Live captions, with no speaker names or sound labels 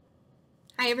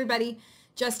Hi, everybody.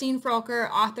 Justine Frolker,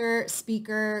 author,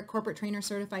 speaker, corporate trainer,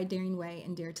 certified Daring Way,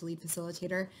 and Dare to Lead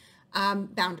facilitator.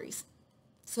 Boundaries.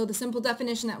 So the simple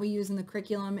definition that we use in the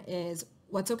curriculum is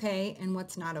what's okay and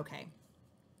what's not okay.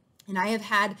 And I have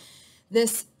had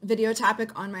this video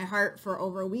topic on my heart for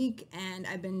over a week, and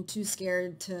I've been too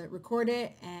scared to record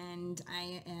it, and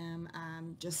I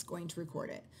am just going to record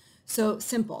it. So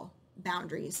simple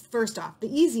boundaries. First off,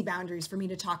 the easy boundaries for me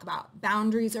to talk about.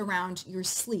 Boundaries around your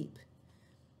sleep.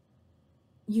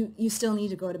 You still need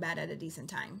to go to bed at a decent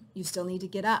time. You still need to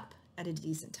get up at a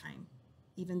decent time,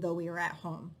 even though we are at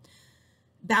home.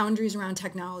 Boundaries around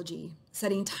technology,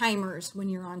 setting timers when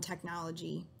you're on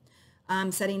technology,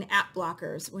 setting app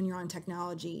blockers when you're on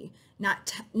technology,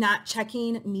 not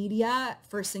checking media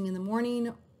first thing in the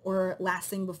morning or last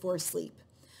thing before sleep,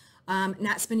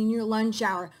 not spending your lunch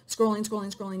hour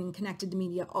scrolling and connected to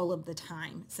media all of the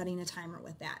time, setting a timer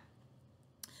with that.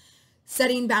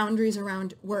 Setting boundaries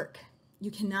around work. You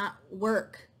cannot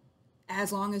work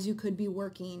as long as you could be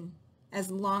working, as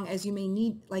long as you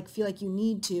may feel like you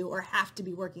need to or have to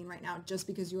be working right now just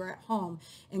because you are at home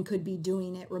and could be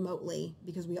doing it remotely,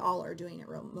 because we all are doing it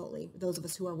remotely, those of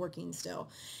us who are working still.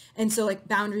 And so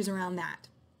boundaries around that.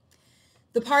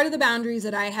 The part of the boundaries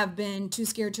that I have been too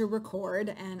scared to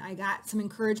record, and I got some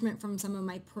encouragement from some of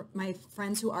my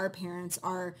friends who are parents,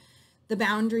 are the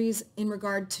boundaries in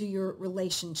regard to your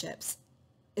relationships,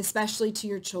 especially to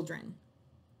your children.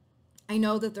 I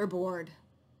know that they're bored,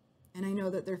 and I know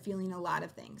that they're feeling a lot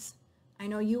of things. I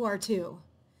know you are too.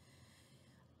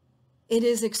 It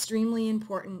is extremely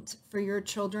important for your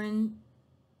children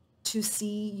to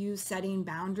see you setting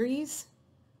boundaries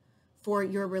for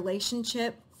your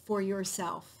relationship, for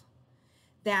yourself.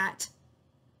 That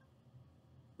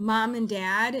mom and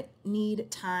dad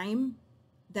need time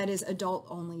that is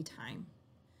adult-only time.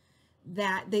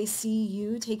 That they see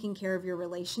you taking care of your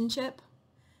relationship,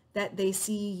 that they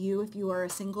see you, if you are a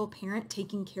single parent,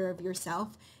 taking care of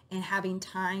yourself and having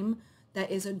time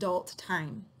that is adult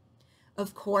time.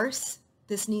 Of course,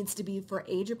 this needs to be for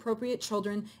age-appropriate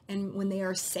children and when they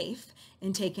are safe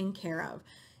and taken care of.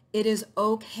 It is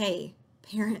okay,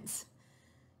 parents.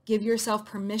 Give yourself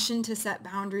permission to set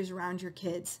boundaries around your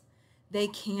kids. They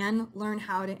can learn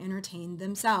how to entertain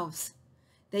themselves.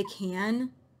 They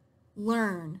can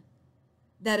learn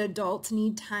that adults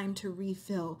need time to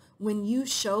refill. When you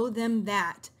show them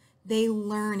that, they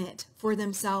learn it for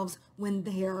themselves when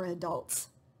they are adults.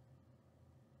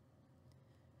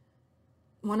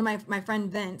 One of my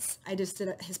friend Vince, I just did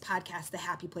his podcast, The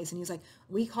Happy Place, and he was like,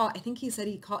 I think he said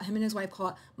him and his wife call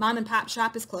it mom and pop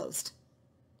shop is closed.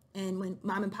 And when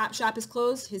mom and pop shop is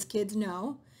closed, his kids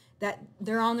know that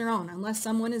they're on their own. Unless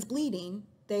someone is bleeding,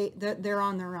 they're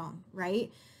on their own,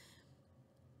 right?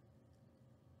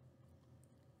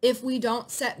 If we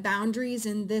don't set boundaries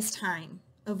in this time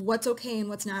of what's okay and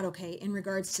what's not okay in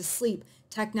regards to sleep,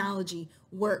 technology,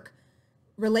 work,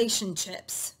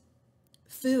 relationships,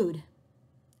 food,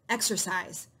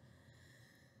 exercise,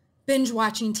 binge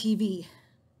watching TV,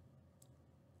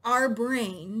 our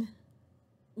brain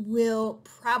will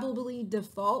probably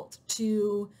default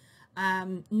to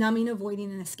numbing,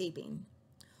 avoiding, and escaping,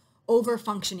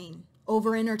 over-functioning,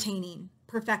 over-entertaining,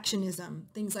 perfectionism,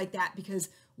 things like that, because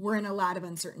we're in a lot of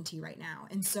uncertainty right now.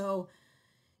 And so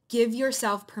give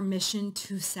yourself permission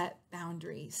to set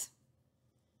boundaries.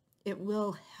 It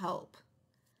will help.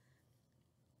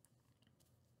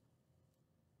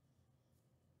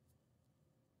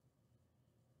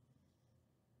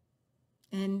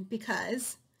 And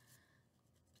because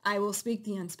I will speak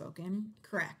the unspoken,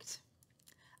 correct,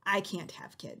 I can't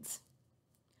have kids.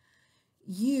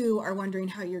 You are wondering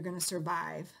how you're going to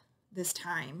survive this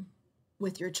time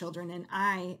with your children, and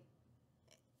I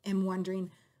am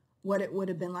wondering what it would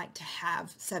have been like to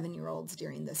have 7-year-olds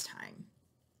during this time.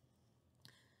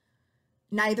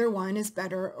 Neither one is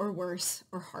better or worse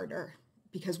or harder,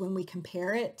 because when we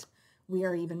compare it, we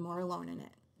are even more alone in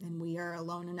it, and we are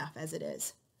alone enough as it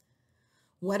is.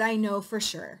 What I know for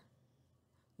sure,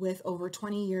 with over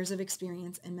 20 years of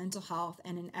experience in mental health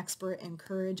and an expert in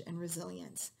courage and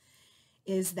resilience,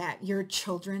 is that your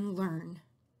children learn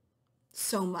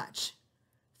so much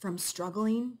from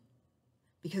struggling,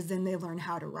 because then they learn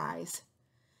how to rise.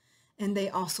 And they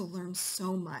also learn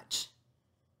so much,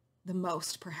 the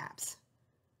most perhaps,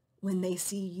 when they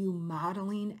see you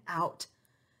modeling out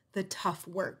the tough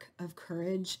work of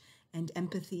courage and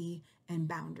empathy and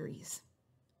boundaries.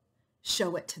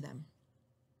 Show it to them.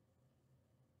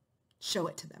 Show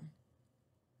it to them.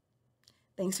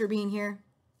 Thanks for being here.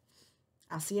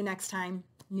 I'll see you next time.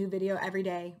 New video every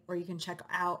day, or you can check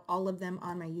out all of them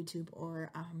on my YouTube or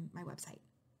my website,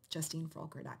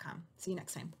 justinefrolker.com. See you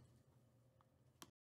next time.